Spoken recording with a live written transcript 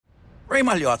Ray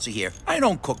Magliozzi here. I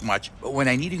don't cook much, but when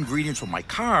I need ingredients for my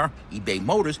car, eBay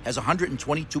Motors has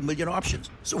 122 million options.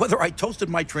 So whether I toasted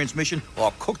my transmission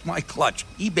or cooked my clutch,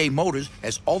 eBay Motors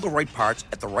has all the right parts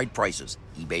at the right prices.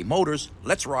 eBay Motors,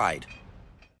 let's ride.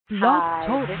 Blog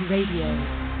Talk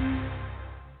Radio.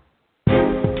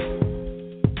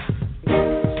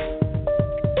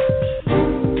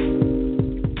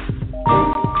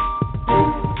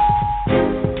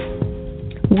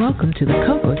 Welcome to the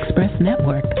Cocoa Express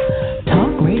Network.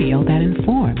 Talk radio that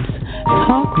informs.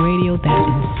 Talk radio that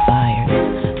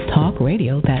inspires. Talk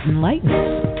radio that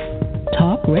enlightens.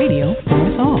 Talk radio for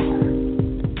us all.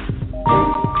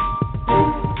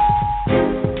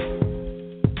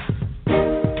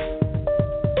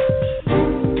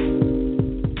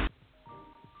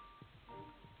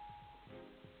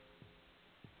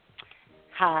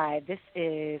 Hi, this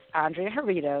is Andrea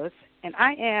Haritos, and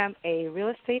I am a real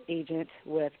estate agent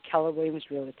with Keller Williams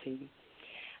Realty.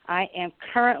 I am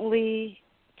currently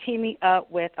teaming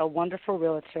up with a wonderful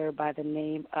realtor by the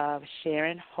name of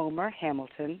Sharon Homer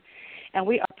Hamilton, and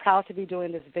we are proud to be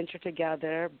doing this venture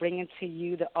together, bringing to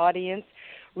you, the audience,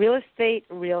 Real Estate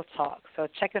Real Talk. So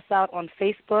check us out on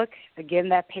Facebook. Again,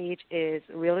 that page is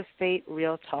Real Estate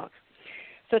Real Talk.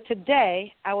 So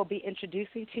today, I will be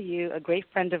introducing to you a great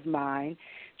friend of mine,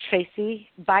 Tracy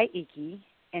Baiki,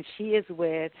 and she is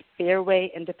with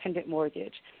Fairway Independent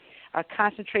Mortgage. Our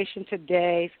concentration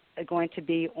today is going to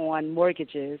be on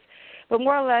mortgages, but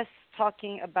more or less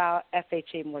talking about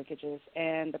FHA mortgages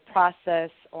and the process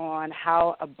on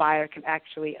how a buyer can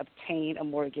actually obtain a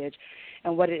mortgage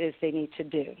and what it is they need to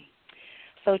do.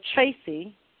 So,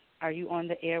 Tracy, are you on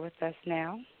the air with us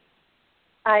now?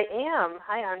 I am.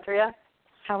 Hi, Andrea.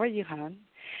 How are you, hon?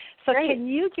 So Great. Can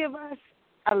you give us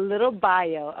a little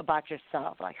bio about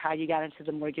yourself, like how you got into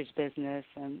the mortgage business,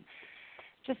 and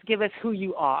just give us who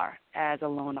you are as a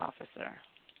loan officer?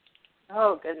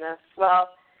 Oh, goodness. Well,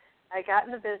 I got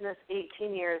in the business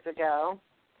 18 years ago,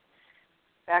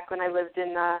 back when I lived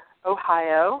in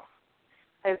Ohio.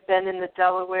 I've been in the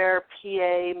Delaware,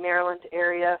 PA, Maryland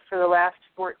area for the last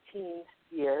 14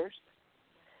 years.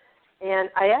 And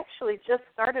I actually just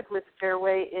started with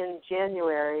Fairway in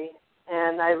January,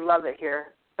 and I love it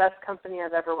here. Best company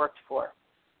I've ever worked for.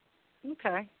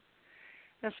 Okay.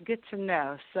 That's good to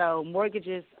know. So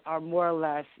mortgages are more or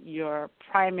less your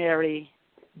primary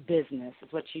business.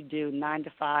 It's what you do 9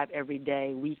 to 5 every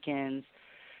day, weekends,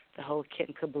 the whole kit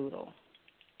and caboodle.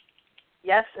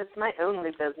 Yes, it's my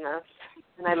only business,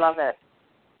 and I love it.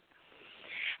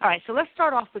 All right, so let's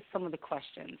start off with some of the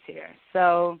questions here.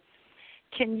 So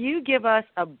can you give us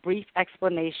a brief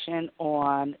explanation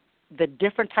on the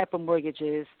different type of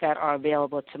mortgages that are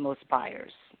available to most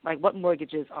buyers? Like what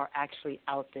mortgages are actually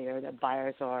out there that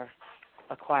buyers are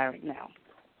acquiring now?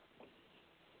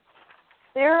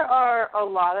 There are a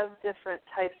lot of different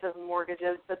types of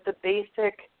mortgages, but the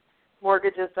basic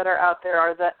mortgages that are out there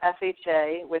are the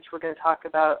FHA, which we're going to talk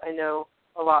about, I know,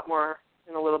 a lot more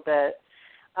in a little bit.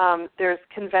 There's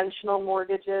conventional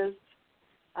mortgages,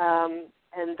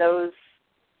 and those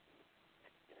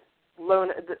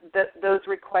those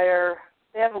require,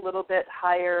 they have a little bit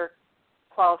higher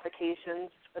qualifications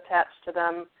attached to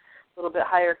them, a little bit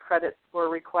higher credit score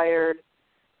required,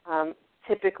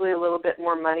 typically a little bit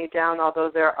more money down,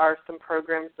 although there are some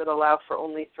programs that allow for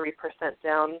only 3%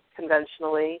 down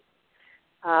conventionally.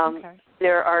 Okay.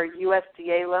 There are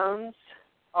USDA loans,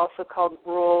 also called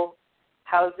rural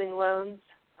housing loans,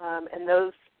 and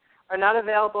those are not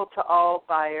available to all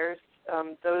buyers.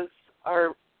 Those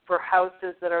are for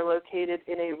houses that are located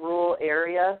in a rural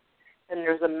area, and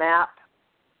there's a map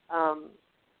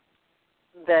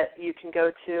that you can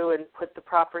go to and put the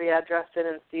property address in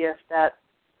and see if that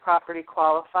property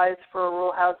qualifies for a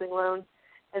rural housing loan.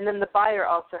 And then the buyer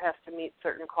also has to meet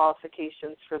certain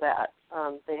qualifications for that.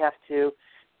 They have to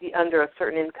be under a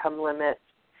certain income limit,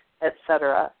 et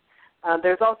cetera.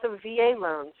 There's also VA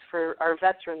loans for our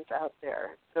veterans out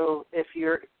there. So if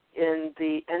you're in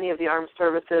any of the armed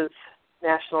services,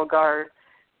 National Guard,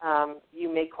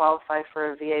 you may qualify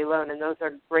for a VA loan, and those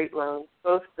are great loans.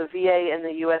 Both the VA and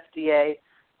the USDA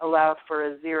allow for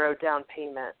a zero down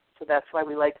payment, so that's why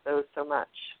we like those so much.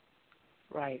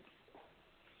 Right.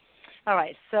 All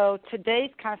right, so today's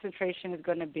concentration is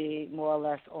going to be more or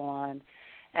less on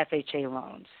FHA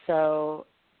loans. So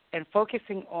in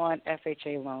focusing on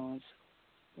FHA loans,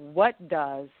 what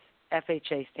does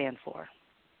FHA stand for?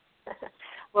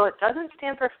 Well, it doesn't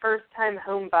stand for first-time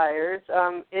home buyers.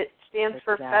 It stands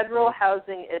for Federal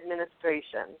Housing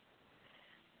Administration.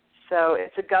 So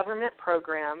it's a government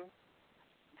program.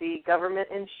 The government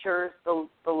insures the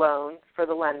loan for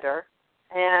the lender,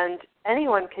 and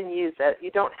anyone can use it. You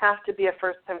don't have to be a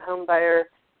first-time home buyer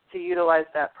to utilize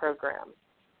that program.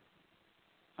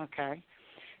 Okay.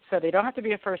 So they don't have to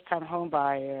be a first-time home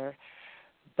buyer,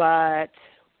 but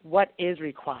what is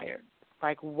required?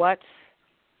 Like what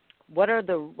are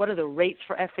the rates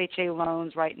for FHA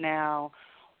loans right now?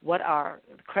 What are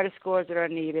the credit scores that are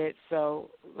needed?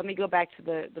 So let me go back to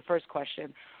the first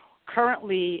question.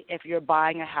 Currently, if you're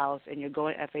buying a house and you're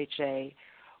going FHA,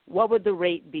 what would the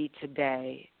rate be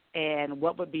today, and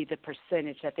what would be the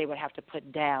percentage that they would have to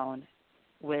put down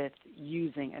with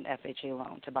using an FHA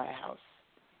loan to buy a house?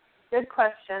 Good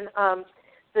question.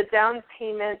 The down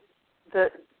payment, the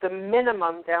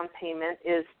minimum down payment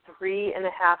is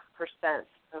 3.5%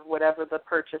 of whatever the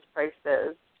purchase price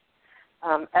is.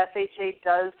 FHA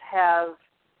does have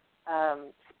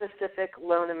specific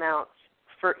loan amounts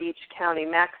for each county,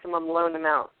 maximum loan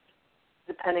amounts,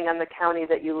 depending on the county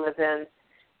that you live in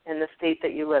and the state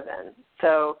that you live in.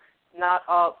 So not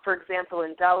all, for example,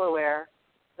 in Delaware,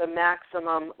 the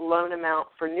maximum loan amount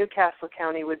for Newcastle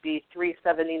County would be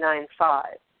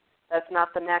 $379,500. That's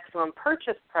not the maximum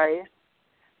purchase price,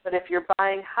 but if you're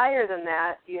buying higher than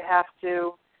that, you have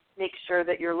to make sure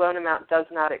that your loan amount does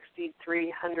not exceed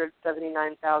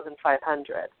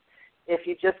 $379,500. If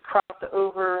you just cross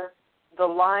over the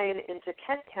line into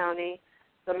Kent County,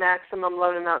 the maximum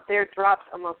loan amount there drops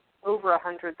almost over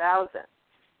 $100,000,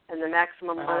 and the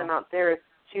maximum loan amount there is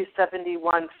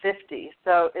 $271,500.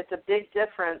 So it's a big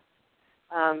difference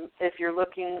if you're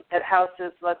looking at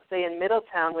houses, let's say in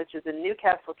Middletown, which is in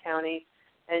Newcastle County,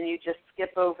 and you just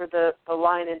skip over the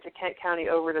line into Kent County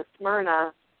over to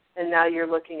Smyrna, and now you're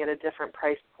looking at a different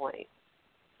price point.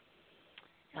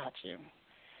 Got you.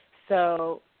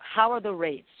 So how are the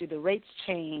rates? Do the rates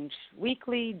change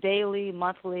weekly, daily,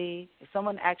 monthly? If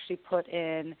someone actually put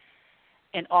in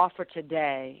an offer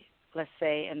today, let's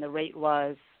say, and the rate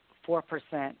was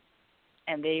 4%,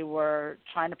 and they were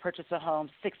trying to purchase a home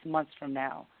 6 months from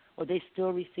now, will they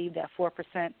still receive that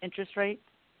 4% interest rate?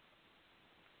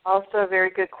 Also a very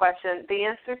good question. The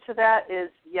answer to that is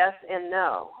yes and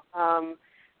no.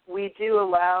 We do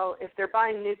allow, if they're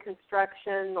buying new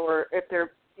construction or if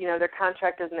their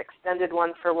contract is an extended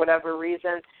one for whatever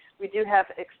reason, we do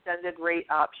have extended rate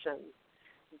options.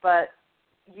 But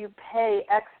you pay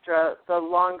extra the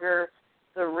longer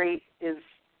the rate is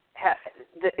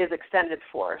extended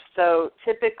for. So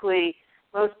typically,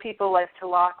 most people like to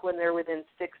lock when they're within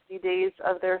 60 days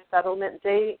of their settlement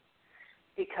date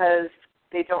because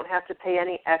they don't have to pay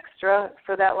any extra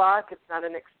for that lock. It's not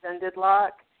an extended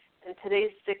lock. And today's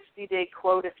 60-day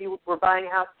quote, if you were buying a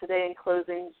house today and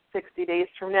closing 60 days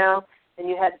from now and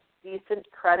you had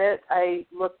decent credit, I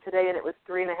looked today and it was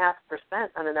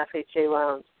 3.5% on an FHA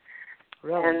loan.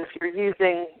 Really? And if you're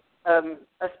using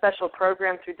a special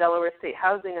program through Delaware State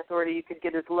Housing Authority, you could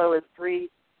get as low as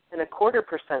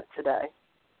 3.25% today.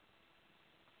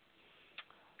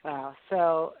 Wow.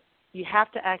 So you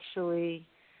have to actually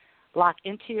lock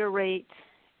into your rate,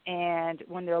 and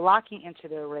when they're locking into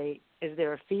their rate, is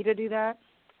there a fee to do that?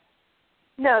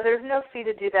 No, there's no fee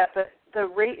to do that, but the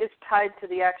rate is tied to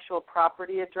the actual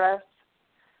property address.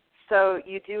 So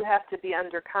you do have to be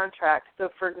under contract. So,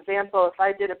 for example, if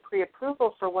I did a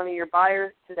pre-approval for one of your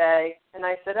buyers today, and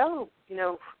I said,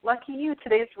 lucky you,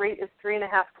 today's rate is 3.5%,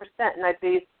 and I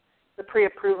based the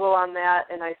pre-approval on that,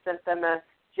 and I sent them a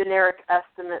generic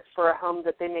estimate for a home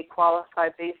that they may qualify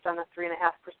based on a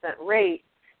 3.5% rate.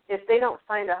 If they don't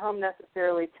find a home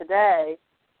necessarily today,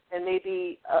 and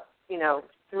maybe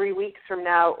 3 weeks from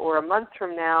now or a month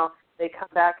from now, they come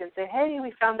back and say, hey,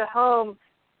 we found a home,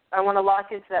 I want to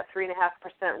lock into that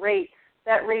 3.5% rate.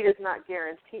 That rate is not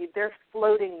guaranteed. They're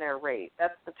floating their rate.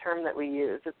 That's the term that we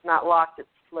use. It's not locked, it's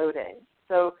floating.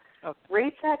 So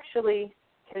rates actually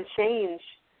can change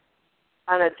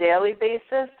on a daily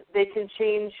basis. They can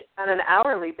change on an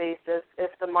hourly basis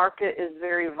if the market is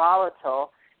very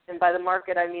volatile. And by the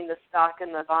market, I mean the stock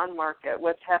and the bond market.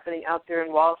 What's happening out there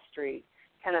in Wall Street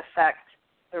can affect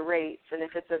the rates. And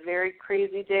if it's a very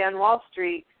crazy day on Wall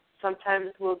Street, sometimes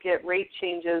we'll get rate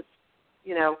changes,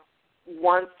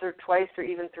 once or twice or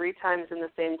even 3 times in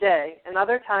the same day. And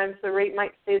other times the rate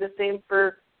might stay the same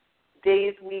for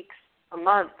days, weeks, a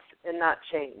month and not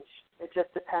change. It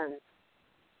just depends.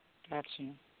 Got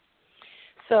you.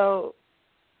 So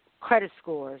credit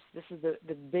scores, this is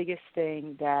the biggest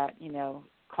thing that,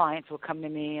 clients will come to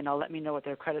me and they'll let me know what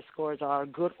their credit scores are,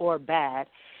 good or bad.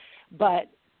 But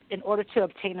in order to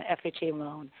obtain an FHA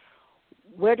loan,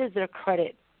 where does their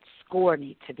credit score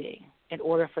need to be in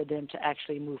order for them to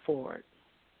actually move forward?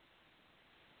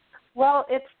 Well,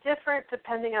 it's different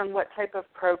depending on what type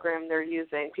of program they're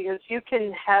using, because you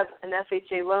can have an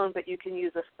FHA loan, but you can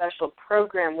use a special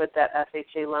program with that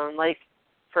FHA loan, like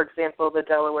for example, the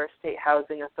Delaware State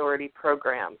Housing Authority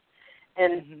program.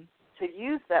 And to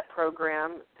use that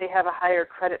program, they have a higher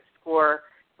credit score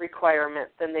requirement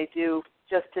than they do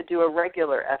just to do a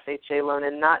regular FHA loan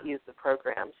and not use the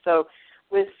program. So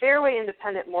with Fairway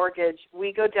Independent Mortgage,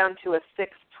 we go down to a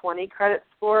 620 credit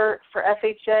score for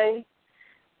FHA.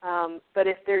 But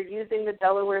if they're using the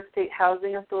Delaware State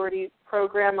Housing Authority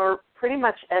program or pretty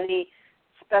much any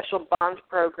special bond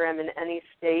program in any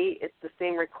state, it's the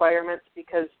same requirements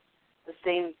because the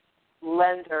same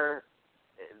lender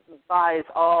buys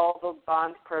all the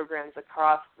bond programs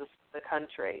across the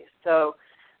country. So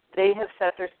they have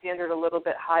set their standard a little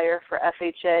bit higher for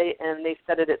FHA, and they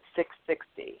set it at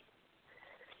 660.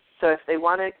 So if they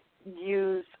want to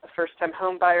use a first-time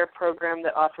home buyer program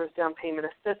that offers down payment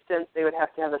assistance, they would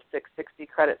have to have a 660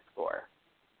 credit score.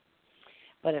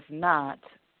 But if not,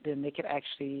 then they could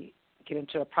actually get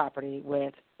into a property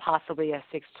with possibly a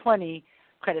 620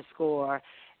 credit score,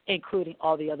 including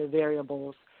all the other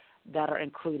variables that are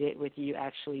included with you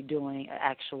actually doing an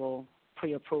actual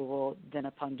pre-approval, then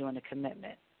upon doing a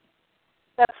commitment.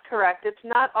 That's correct. It's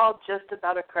not all just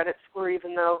about a credit score,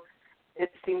 even though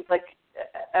it seems like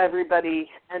everybody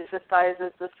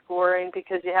emphasizes the scoring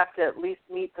because you have to at least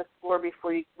meet the score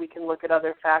before we can look at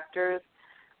other factors.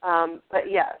 But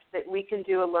yes, that we can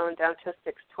do a loan down to a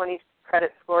 620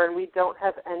 credit score, and we don't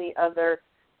have any other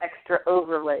extra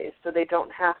overlays, so they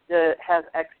don't have to have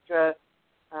extra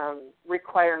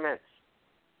requirements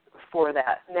for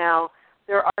that. Now,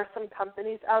 there are some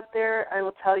companies out there, I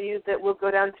will tell you, that will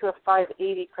go down to a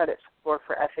 580 credit score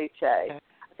for FHA. Okay.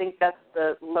 I think that's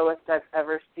the lowest I've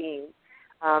ever seen.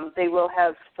 They will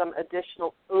have some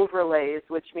additional overlays,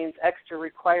 which means extra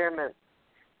requirements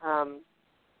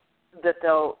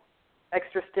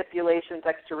extra stipulations,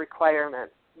 extra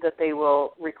requirements that they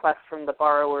will request from the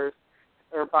borrowers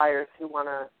or buyers who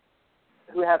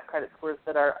have credit scores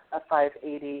that are a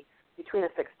 580, between a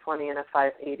 620 and a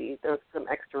 580. There's some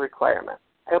extra requirements.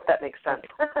 I hope that makes sense.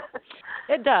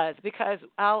 It does, because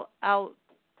I'll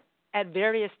at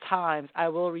various times I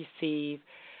will receive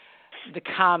the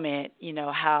comment,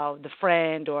 how the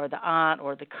friend or the aunt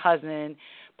or the cousin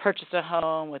purchased a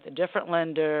home with a different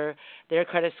lender. Their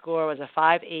credit score was a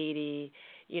 580,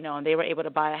 and they were able to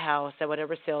buy a house at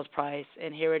whatever sales price.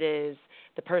 And here it is,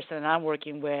 the person that I'm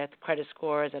working with, credit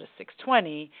score is at a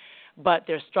 620, but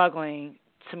they're struggling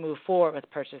to move forward with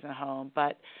purchasing a home.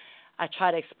 But I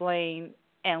try to explain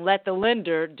and let the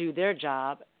lender do their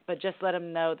job, but just let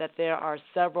them know that there are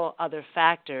several other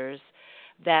factors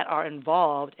that are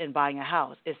involved in buying a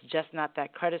house. It's just not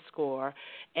that credit score.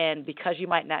 And because you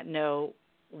might not know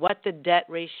what the debt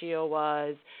ratio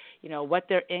was, what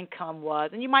their income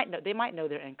was, and they might know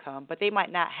their income, but they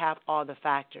might not have all the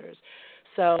factors.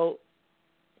 So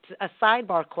a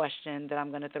sidebar question that I'm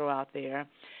going to throw out there,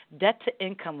 debt to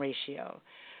income ratio.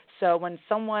 So when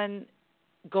someone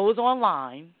goes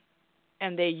online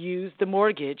and they use the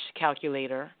mortgage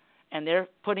calculator and they're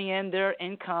putting in their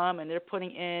income and they're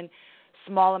putting in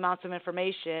small amounts of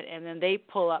information, and then they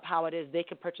pull up how it is they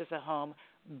can purchase a home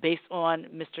based on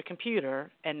Mr. Computer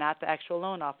and not the actual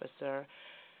loan officer,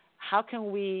 how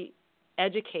can we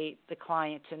educate the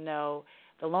client to know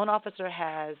the loan officer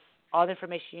has all the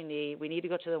information you need? We need to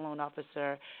go to the loan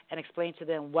officer and explain to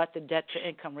them what the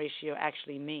debt-to-income ratio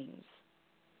actually means.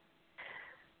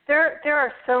 There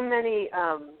are so many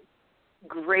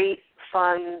great,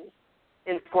 fun,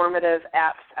 informative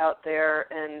apps out there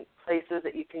and places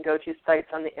that you can go to, sites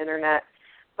on the internet.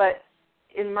 But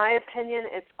in my opinion,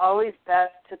 it's always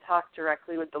best to talk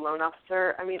directly with the loan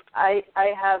officer. I mean, I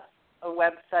have a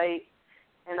website,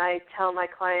 and I tell my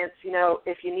clients,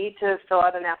 if you need to fill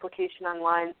out an application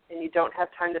online and you don't have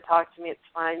time to talk to me, it's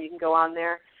fine. You can go on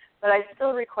there. But I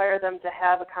still require them to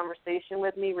have a conversation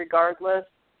with me regardless.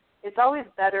 It's always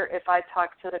better if I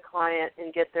talk to the client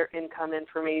and get their income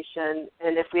information,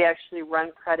 and if we actually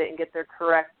run credit and get their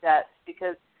correct debts,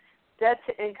 because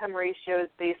debt-to-income ratio is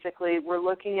basically we're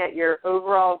looking at your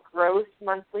overall gross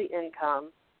monthly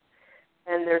income,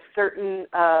 and there's certain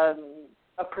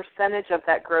a percentage of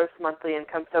that gross monthly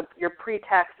income, so your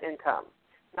pre-tax income,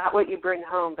 not what you bring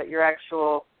home, but your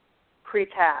actual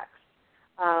pre-tax.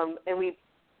 And we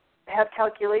have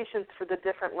calculations for the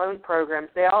different loan programs.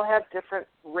 They all have different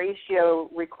ratio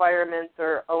requirements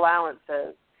or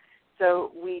allowances.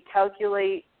 So we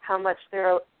calculate how much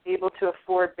they're able to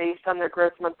afford based on their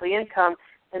gross monthly income,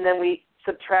 and then we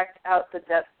subtract out the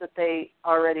debts that they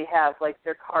already have, like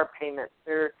their car payments,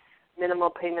 their minimal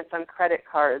payments on credit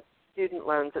cards, student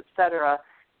loans, etc.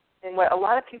 And what a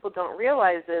lot of people don't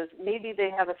realize is maybe they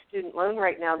have a student loan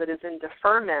right now that is in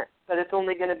deferment, but it's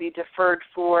only going to be deferred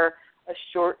for a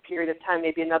short period of time,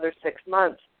 maybe another 6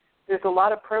 months. there's a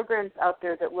lot of programs out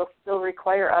there that will still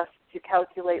require us to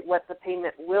calculate what the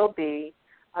payment will be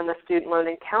on the student loan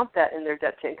and count that in their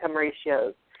debt-to-income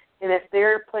ratios. And if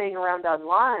they're playing around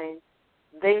online,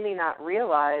 they may not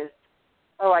realize,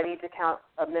 oh, I need to count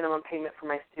a minimum payment for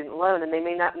my student loan, and they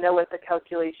may not know what the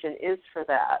calculation is for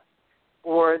that.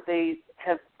 Or they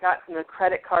have gotten a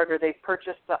credit card, or they've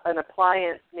purchased an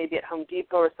appliance maybe at Home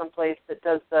Depot or someplace that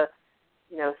does the,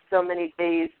 so many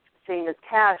days same as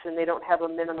cash, and they don't have a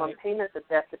minimum payment that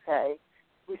they have to pay.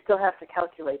 We still have to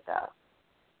calculate that.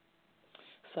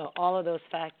 So all of those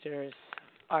factors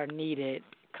are needed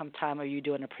come time of you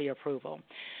doing a pre-approval.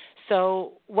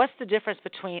 So what's the difference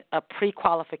between a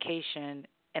pre-qualification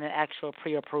and an actual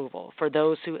pre-approval for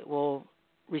those who will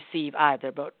receive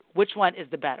either? But which one is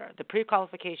the better, the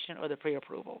pre-qualification or the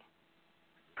pre-approval?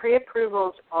 Pre-approval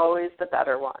is always the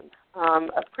better one.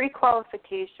 A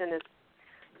pre-qualification is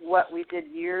what we did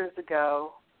years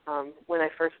ago when I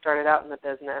first started out in the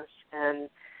business, and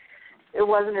it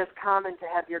wasn't as common to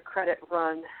have your credit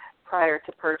run prior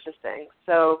to purchasing.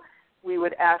 So we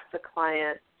would ask the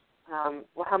client,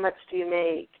 well, how much do you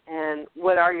make, and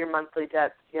what are your monthly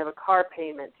debts? Do you have a car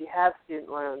payment? Do you have student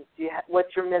loans?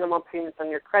 What's your minimum payments on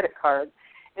your credit card?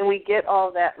 And we get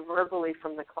all that verbally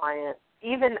from the client.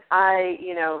 Even I,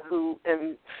 who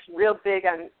am real big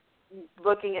on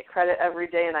looking at credit every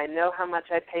day, and I know how much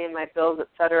I pay in my bills, et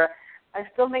cetera, I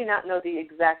still may not know the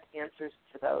exact answers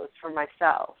to those for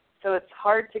myself. So it's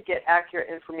hard to get accurate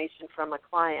information from a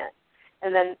client.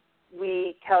 And then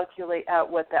we calculate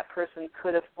out what that person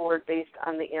could afford based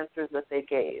on the answers that they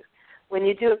gave. When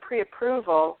you do a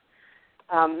pre-approval,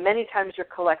 many times you're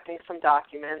collecting some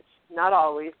documents, not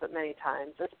always, but many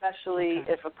times, especially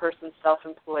if a person's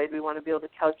self-employed. We want to be able to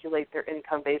calculate their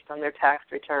income based on their tax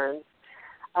returns.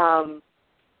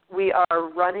 We are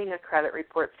running a credit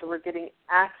report, so we're getting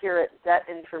accurate debt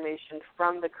information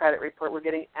from the credit report. We're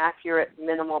getting accurate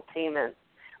minimal payments.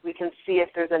 We can see if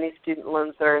there's any student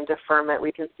loans that are in deferment.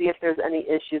 We can see if there's any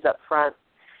issues up front.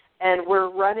 And we're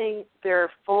running their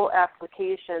full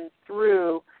application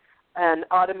through an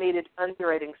automated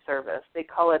underwriting service. They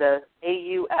call it a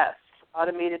AUS,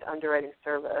 Automated Underwriting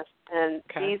Service. And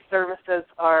these services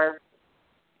are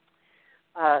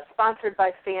sponsored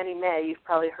by Fannie Mae. You've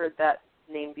probably heard that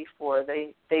name before.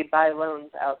 They buy loans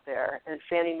out there. And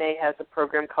Fannie Mae has a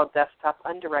program called Desktop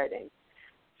Underwriting.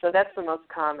 So that's the most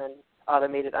common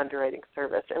automated underwriting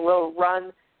service. And we'll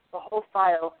run the whole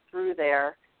file through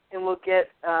there, and we'll get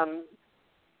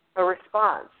a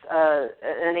response,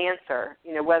 an answer,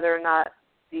 whether or not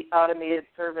the automated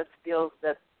service feels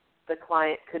that the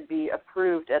client could be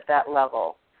approved at that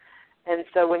level. And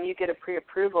so when you get a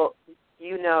pre-approval,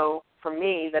 you know from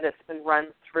me that it's been run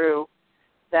through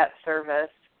that service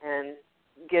and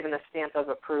given a stamp of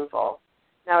approval.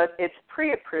 Now, it's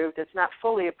pre-approved. It's not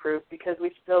fully approved because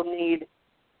we still need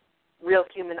real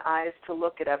human eyes to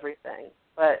look at everything.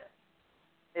 But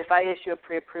if I issue a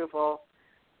pre-approval,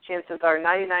 chances are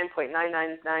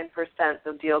 99.999%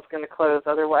 the deal's going to close.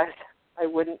 Otherwise, I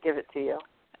wouldn't give it to you.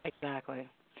 Exactly.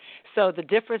 So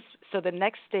the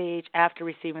next stage after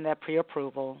receiving that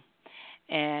pre-approval,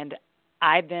 and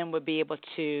I then would be able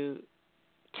to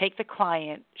take the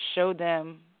client, show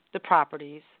them the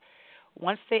properties.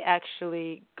 Once they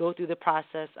actually go through the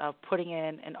process of putting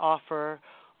in an offer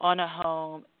on a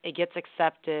home, it gets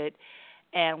accepted,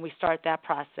 and we start that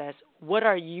process. What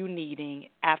are you needing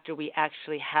after we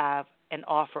actually have an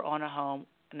offer on a home,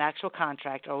 an actual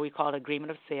contract, or we call it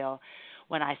agreement of sale?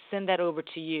 When I send that over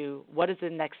to you, what is the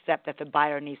next step that the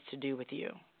buyer needs to do with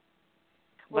you?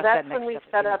 Well, that's when we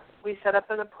set up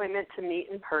an appointment to meet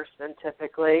in person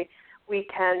typically. We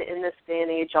can, in this day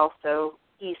and age, also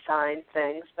e-sign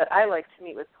things, but I like to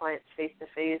meet with clients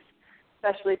face-to-face,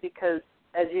 especially because,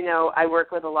 as you know, I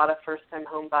work with a lot of first-time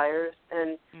home buyers,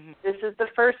 and this is the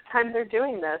first time they're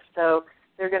doing this, so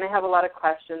they're going to have a lot of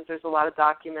questions. There's a lot of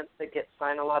documents that get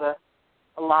signed, a lot of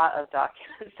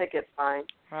documents that get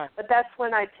signed. Right. But that's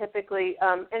when I typically,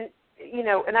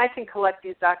 and I can collect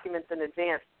these documents in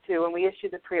advance, too. When we issue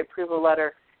the pre-approval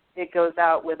letter, it goes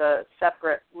out with a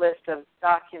separate list of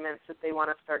documents that they want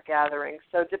to start gathering.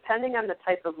 So depending on the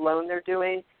type of loan they're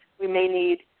doing, we may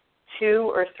need 2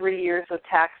 or 3 years of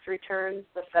tax returns,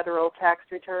 the federal tax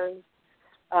returns,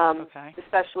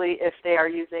 especially if they are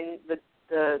using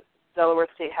the Delaware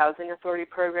State Housing Authority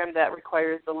program that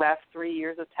requires the last 3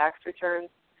 years of tax returns.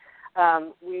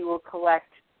 We will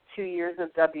collect 2 years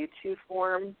of W-2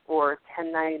 forms or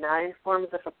 1099 forms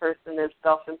if a person is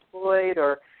self-employed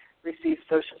or receives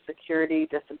Social Security,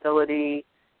 disability,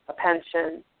 a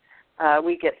pension.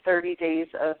 We get 30 days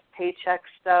of paycheck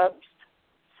stubs.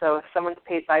 So if someone's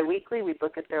paid biweekly, we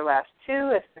look at their last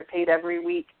 2. If they're paid every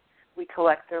week, We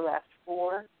collect their last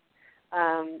 4.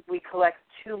 We collect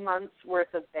 2 months'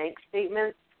 worth of bank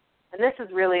statements. And this is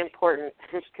really important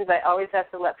because I always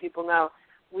have to let people know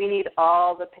we need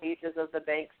all the pages of the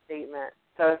bank statement.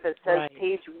 So if it says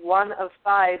page 1 of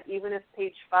 5, even if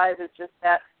page 5 is just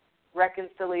that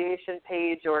reconciliation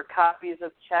page or copies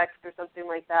of checks or something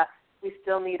like that, we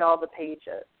still need all the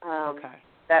pages.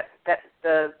 That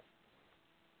the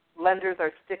lenders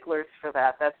are sticklers for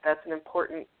that. That's an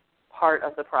important part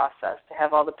of the process, to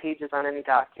have all the pages on any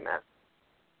document.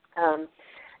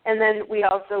 And then we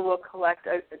also will collect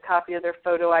a copy of their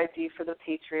photo ID for the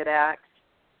Patriot Act,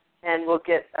 and we'll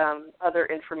get other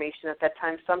information at that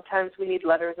time. Sometimes we need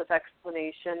letters of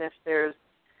explanation if there's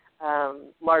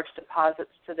large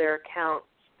deposits to their accounts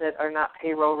that are not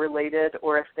payroll related,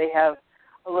 or if they have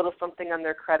a little something on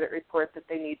their credit report that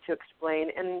they need to explain.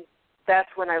 And that's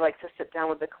when I like to sit down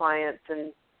with the clients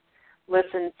and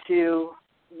listen to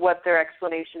what their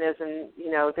explanation is, and,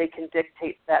 they can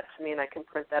dictate that to me, and I can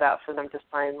print that out for them to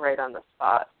sign right on the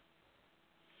spot.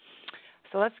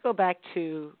 So let's go back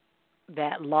to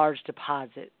that large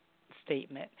deposit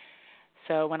statement.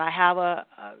 So when I have a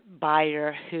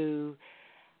buyer who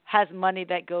has money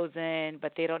that goes in,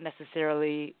 but they don't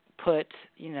necessarily put,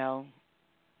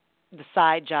 the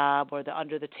side job or the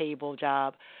under-the-table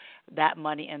job, that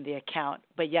money in the account,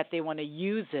 but yet they want to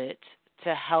use it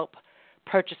to help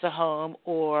purchase a home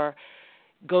or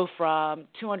go from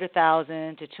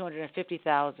 $200,000 to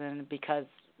 $250,000 because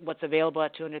what's available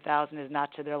at $200,000 is not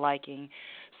to their liking.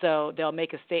 So they'll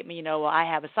make a statement, I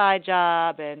have a side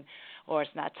job, or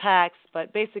it's not taxed,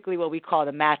 but basically what we call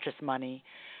the mattress money,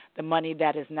 the money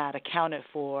that is not accounted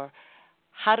for.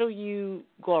 How do you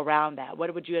go around that?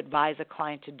 What would you advise a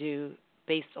client to do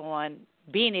based on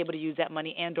being able to use that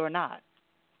money and or not?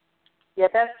 Yeah,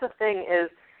 that's the thing is,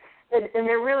 and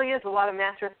there really is a lot of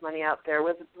mattress money out there.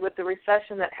 With the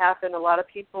recession that happened, a lot of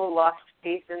people lost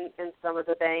faith in some of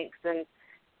the banks, and,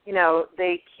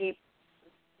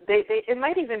 it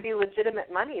might even be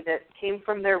legitimate money that came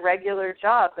from their regular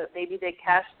job, but maybe they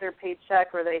cashed their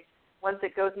paycheck, or once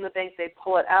it goes in the bank, they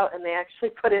pull it out and they actually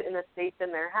put it in a safe in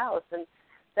their house. And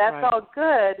that's all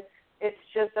good. It's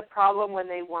just a problem when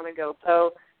they want to go.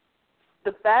 So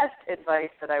the best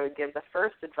advice that I would give, the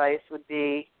first advice would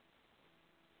be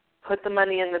put the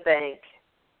money in the bank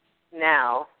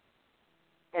now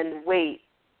and wait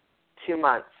 2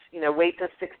 months. Wait the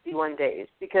 61 days,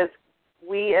 because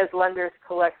we as lenders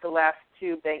collect the last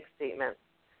 2 bank statements.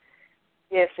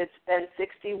 If it's been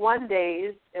 61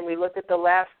 days and we look at the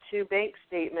last 2 bank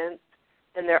statements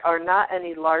and there are not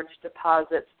any large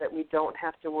deposits that we don't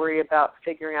have to worry about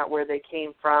figuring out where they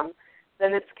came from,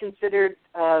 then it's considered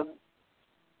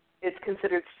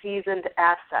seasoned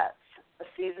assets. A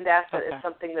seasoned asset is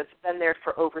something that's been there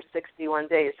for over 61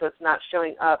 days, so it's not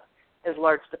showing up as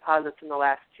large deposits in the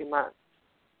last 2 months.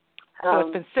 So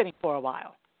it's been sitting for a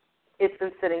while. It's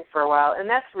been sitting for a while, and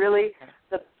that's really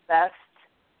the best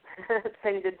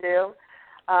thing to do.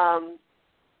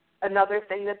 Another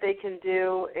thing that they can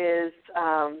do is,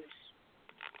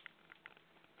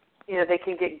 they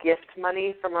can get gift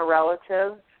money from a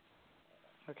relative.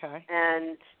 Okay.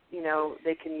 And,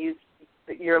 they can use,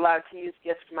 you're allowed to use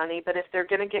gift money, but if they're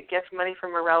going to get gift money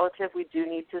from a relative, we do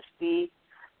need to see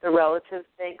the relative's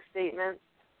bank statement.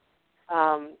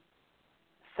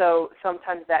 So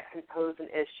sometimes that can pose an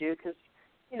issue because,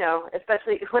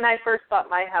 especially when I first bought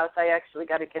my house, I actually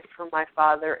got a gift from my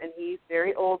father, and he's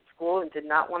very old school and did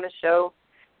not want to show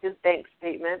his bank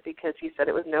statement because he said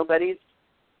it was nobody's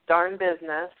darn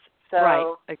business. So,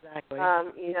 right, exactly.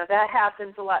 That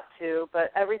happens a lot too, but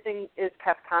everything is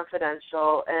kept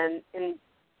confidential. And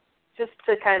just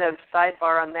to kind of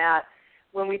sidebar on that,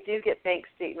 when we do get bank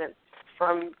statements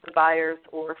from the buyers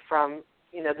or from,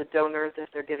 the donors if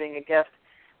they're giving a gift,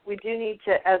 we do need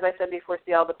to, as I said before,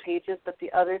 see all the pages, but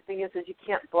the other thing is you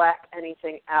can't black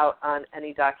anything out on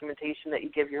any documentation that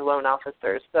you give your loan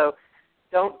officers. So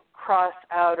don't cross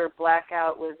out or black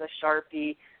out with a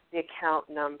Sharpie the account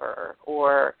number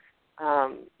or,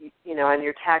 on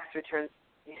your tax returns,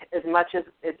 as much as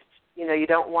it's, you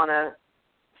don't want to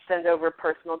send over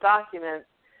personal documents,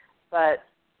 but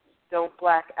don't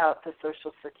black out the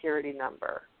Social Security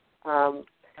number.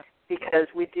 Because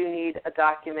we do need a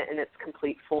document in its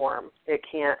complete form. It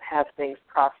can't have things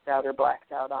crossed out or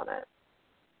blacked out on it.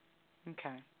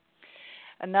 Okay.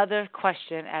 Another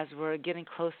question as we're getting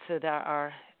close to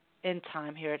our end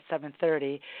time here at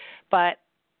 7:30, but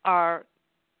are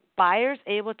buyers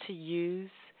able to use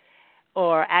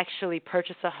or actually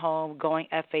purchase a home going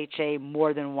FHA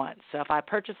more than once? So if I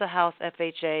purchase a house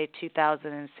FHA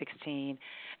 2016,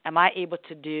 am I able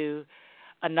to do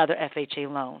another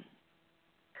FHA loan?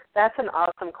 That's an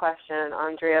awesome question,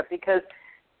 Andrea, because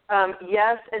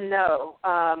yes and no.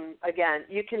 Again,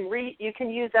 you can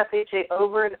use FHA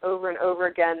over and over and over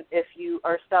again if you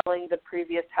are selling the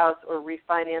previous house or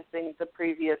refinancing the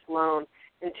previous loan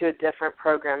into a different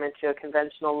program, into a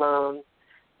conventional loan,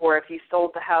 or if you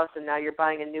sold the house and now you're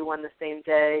buying a new one the same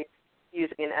day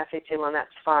using an FHA loan, that's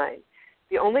fine.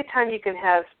 The only time you can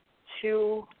have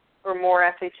two or more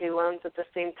FHA loans at the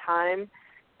same time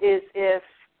is if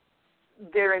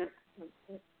they're in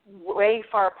way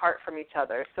far apart from each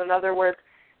other. So in other words,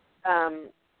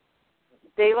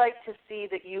 they like to see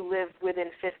that you live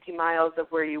within 50 miles of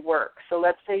where you work. So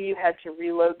let's say you had to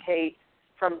relocate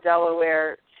from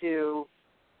Delaware to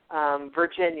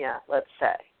Virginia, let's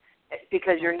say,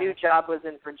 because your new job was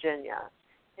in Virginia.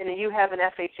 And you have an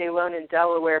FHA loan in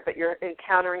Delaware, but you're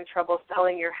encountering trouble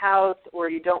selling your house, or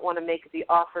you don't want to make the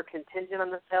offer contingent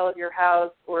on the sale of your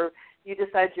house, or you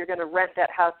decide you're going to rent that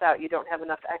house out, you don't have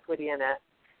enough equity in it.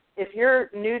 If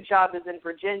your new job is in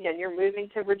Virginia and you're moving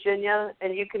to Virginia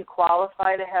and you can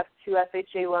qualify to have two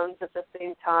FHA loans at the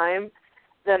same time,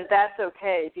 then that's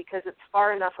okay because it's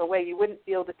far enough away. You wouldn't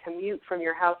be able to commute from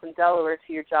your house in Delaware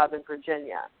to your job in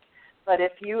Virginia. But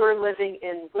if you are living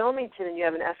in Wilmington and you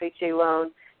have an FHA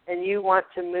loan and you want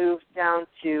to move down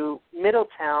to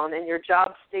Middletown and your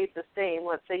job stays the same,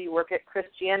 let's say you work at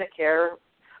Christianacare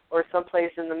or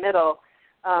someplace in the middle,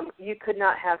 you could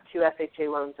not have two FHA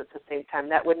loans at the same time.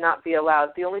 That would not be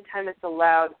allowed. The only time it's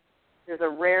allowed, there's a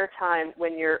rare time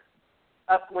when your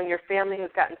family has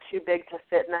gotten too big to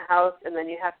fit in the house, and then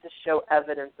you have to show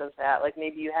evidence of that. Like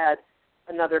maybe you had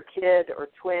another kid or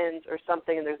twins or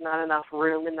something, and there's not enough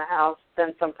room in the house.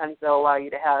 Then sometimes they'll allow you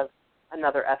to have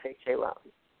another FHA loan.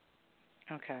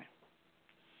 Okay.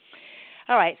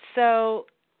 All right. So,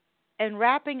 in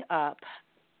wrapping up,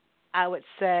 I would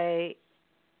say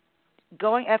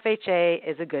going FHA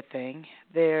is a good thing.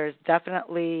 There's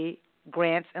definitely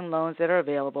grants and loans that are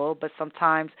available, but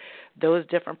sometimes those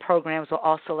different programs will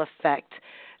also affect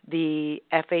the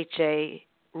FHA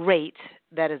rate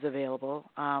that is available,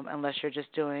 unless you're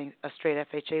just doing a straight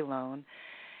FHA loan.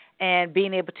 And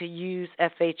being able to use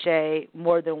FHA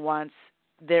more than once,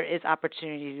 there is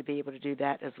opportunity to be able to do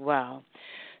that as well.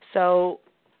 So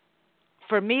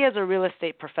for me as a real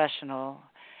estate professional,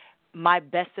 my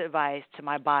best advice to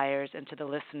my buyers and to the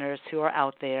listeners who are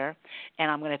out there,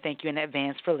 and I'm going to thank you in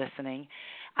advance for listening,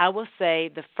 I will say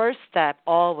the first step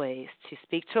always to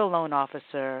speak to a loan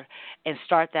officer and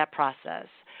start that process.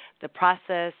 The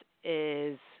process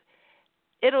is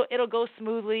it'll go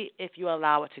smoothly if you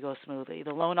allow it to go smoothly.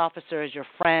 The loan officer is your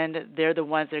friend. They're the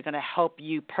ones that are going to help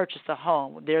you purchase a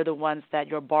home. They're the ones that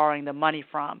you're borrowing the money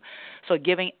from. So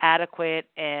giving adequate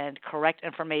and correct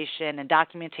information and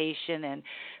documentation and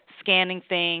scanning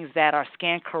things that are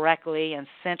scanned correctly and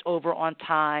sent over on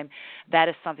time, that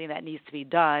is something that needs to be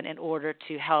done in order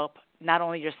to help not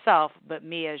only yourself but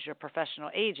me as your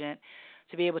professional agent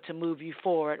to be able to move you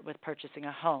forward with purchasing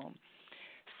a home.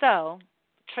 So,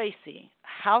 Tracy,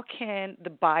 how can the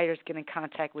buyers get in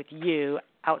contact with you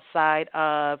outside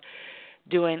of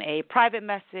doing a private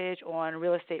message on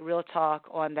Real Estate Real Talk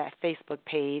on that Facebook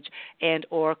page and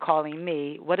or calling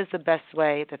me? What is the best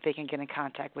way that they can get in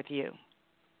contact with you?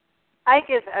 I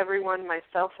give everyone my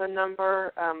cell phone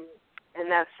number, and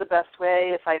that's the best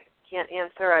way. If I can't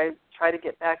answer, I try to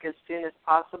get back as soon as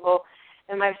possible.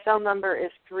 And my cell number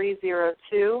is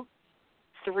 302-312-1866.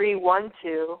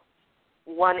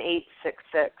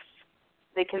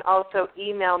 They can also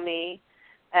email me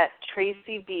at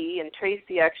Tracy B, and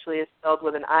Tracy actually is spelled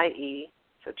with an I-E,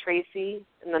 so Tracy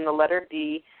and then the letter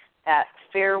B at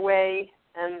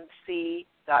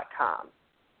fairwaymc.com.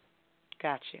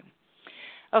 Got you.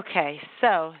 Okay,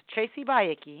 so Tracy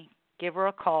Bayicki, give her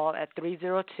a call at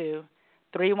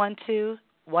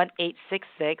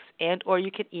 302-312-1866, and or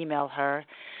you can email her.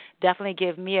 Definitely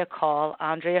give me a call,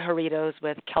 Andrea Haritos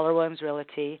with Keller Williams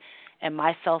Realty, and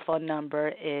my cell phone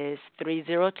number is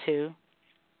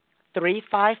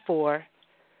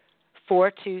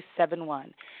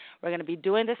 302-354-4271. We're going to be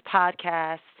doing this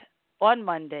podcast on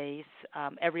Mondays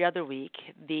every other week.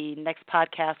 The next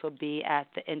podcast will be at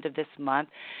the end of this month.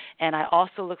 And I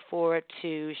also look forward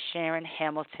to Sharon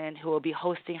Hamilton, who will be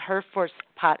hosting her first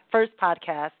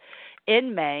podcast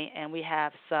in May, and we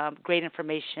have some great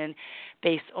information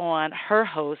based on her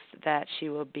host that she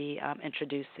will be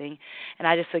introducing. And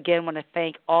I just, again, want to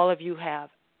thank all of you who have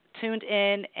tuned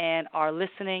in and are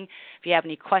listening. If you have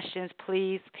any questions,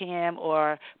 please PM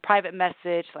or private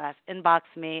message / inbox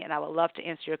me, and I would love to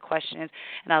answer your questions.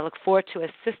 And I look forward to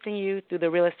assisting you through the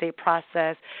real estate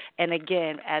process. And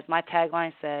again, as my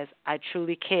tagline says, I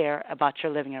truly care about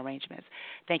your living arrangements.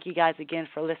 Thank you guys again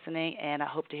for listening, and I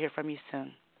hope to hear from you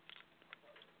soon.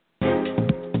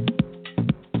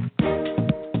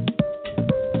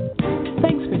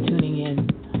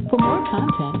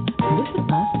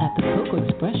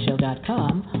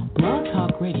 blogtalkradio.com, Blog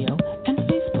Talk Radio,